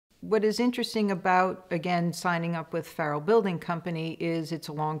what is interesting about, again, signing up with Farrell Building Company is it's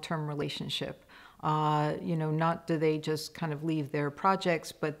a long-term relationship. Not do they just kind of leave their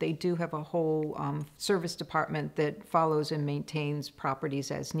projects, but they do have a whole service department that follows and maintains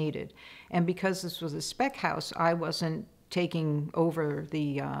properties as needed. And because this was a spec house, I wasn't taking over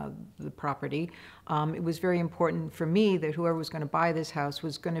the property. It was very important for me that whoever was going to buy this house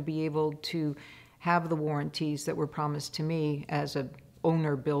was going to be able to have the warranties that were promised to me as a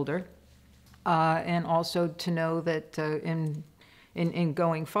owner builder, and also to know that in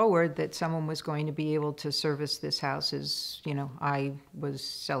going forward that someone was going to be able to service this house as I was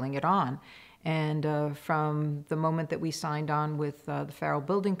selling it on. And from the moment that we signed on with the Farrell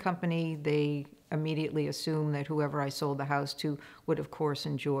Building Company, they immediately assumed that whoever I sold the house to would, of course,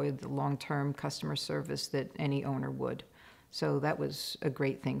 enjoy the long-term customer service that any owner would. So that was a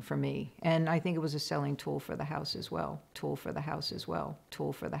great thing for me. And I think it was a selling tool for the house as well. Tool for the house as well.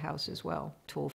 Tool for the house as well. Tool